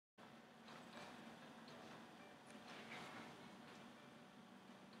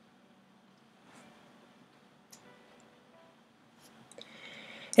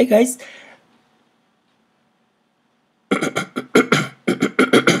Hey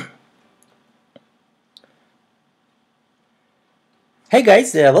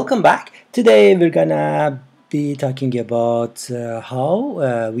guys, welcome back. Today we're gonna be talking about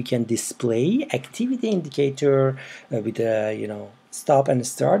how we can display activity indicator with stop and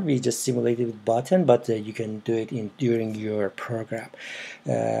start. We just simulated with button, but you can do it during your program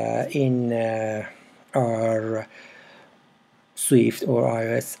in our Swift or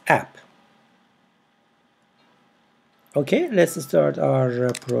iOS app. Okay, let's start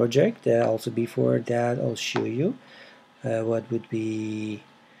our project. Also before that, I'll show you what would be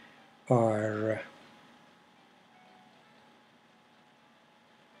our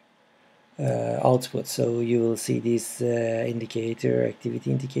output. So you will see this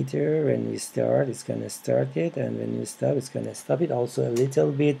activity indicator. When we start, it's gonna start it, and when we stop, it's gonna stop it. Also a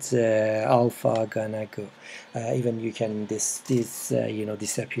little bit alpha gonna go. Even you can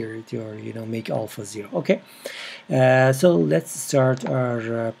disappear it or make alpha 0. Okay, so let's start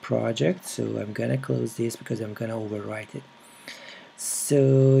our project. So I'm gonna close this because I'm gonna overwrite it.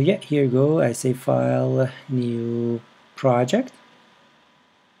 So yeah, here you go. I say file, new project.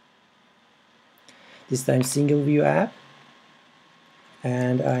 This time single view app,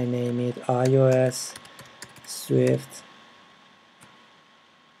 and I name it iOS Swift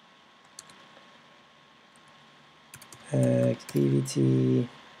Activity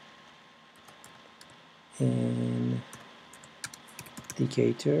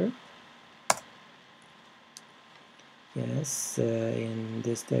Indicator. Yes, in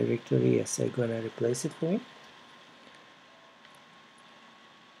this directory, yes, I'm gonna replace it for me.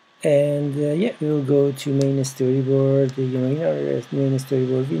 And yeah, we'll go to main storyboard. In our main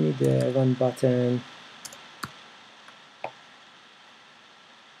storyboard, we need one button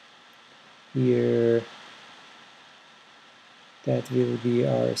here that will be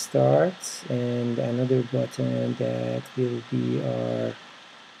our start, and another button that will be our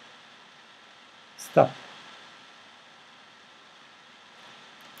stop.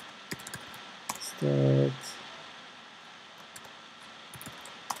 Start,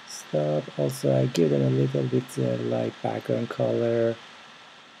 stop. Also, I give them a little bit light background color,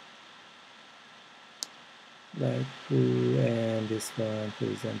 light blue, and this one, for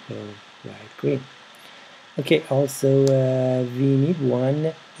example, light green. Okay, also we need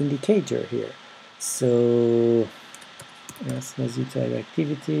one indicator here. So as you type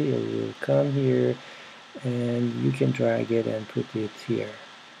activity, it will come here, and you can drag it and put it here.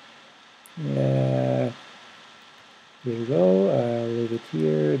 Here we go. I'll leave it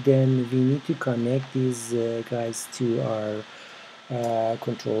here. Then we need to connect these guys to our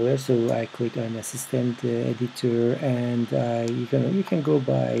controller. So I click on assistant editor, and you can go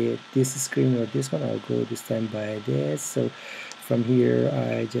by this screen or this one. I'll go this time by this. So from here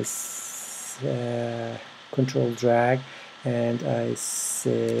I just control drag, and I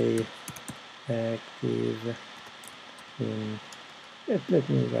say active in. Let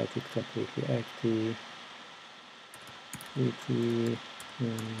me write it completely. Activity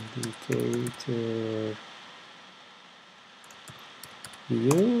indicator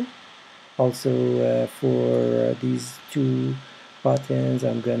view. Also for these two buttons,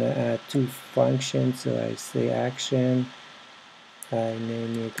 I'm gonna add two functions. So I say action, I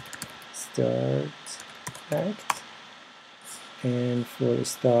name it start act, and for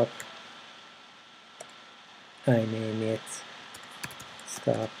stop, I name it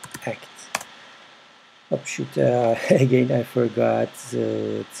stop act. Oh shoot, again I forgot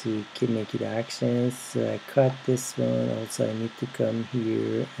to make it actions, so I cut this one. Also I need to come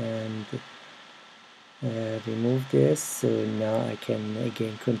here and remove this, so now I can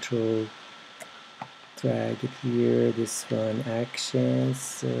again control drag it here, this one actions,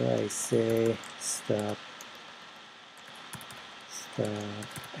 so I say stop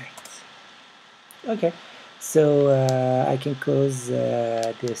act. Okay, so I can close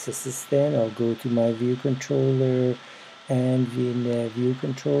this assistant. I'll go to my view controller, and in view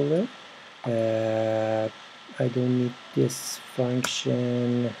controller I don't need this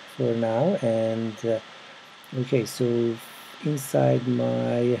function for now. And okay, so inside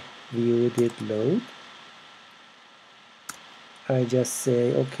my view did load, I just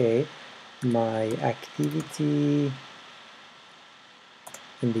say okay, my activity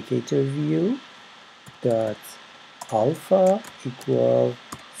indicator view dot alpha equal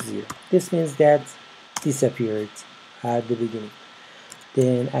 0. This means that disappeared at the beginning.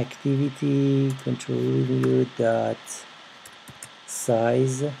 Then activity control view dot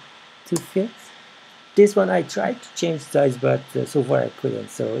sizeToFit. This one I tried to change size, but so far I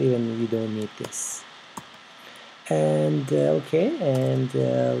couldn't, so even you don't need this. And okay, and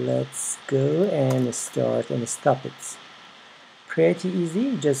let's go and start and stop it. Pretty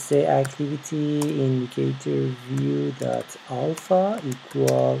easy. Just say ActivityIndicatorView dot alpha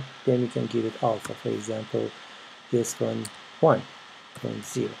equal, then we can give it alpha, for example this one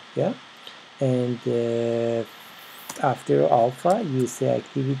 1.0, yeah. And after alpha you say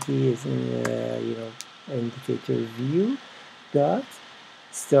activity is in indicator view dot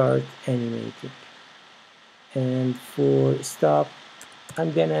start animating. And for stop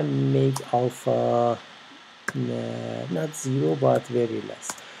I'm gonna make alpha not 0 but very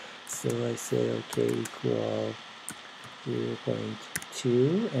less, so I say okay equal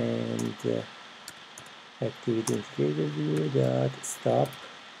 0.2 and activity indicator view dot stop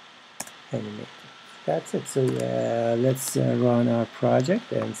animating. That's it. So let's run our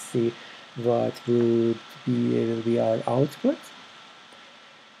project and see what will be our output.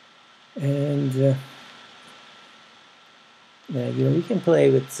 And we can play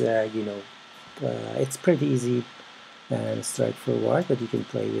with it's pretty easy and straightforward, but you can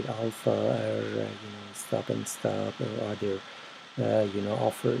play with alpha or stop and stop or other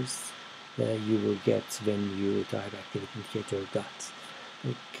offers you will get when you type activity indicator dot.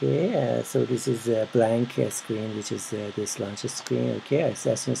 Okay, so this is a blank screen, which is this launch screen. Okay, as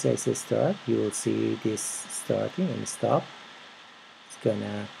soon as I say start, you will see this starting and stop. It's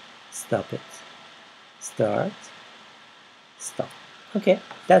gonna stop it. Start, stop. Okay,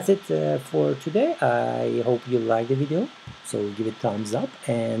 that's it for today. I hope you liked the video, so give it thumbs up,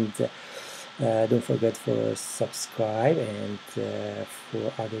 and don't forget for subscribe, and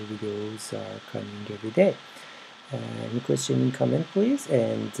for other videos are coming every day. Any question in comment please,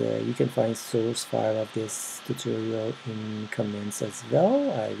 and you can find source file of this tutorial in comments as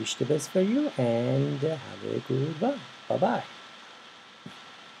well. I wish the best for you, and have a good one. Bye bye.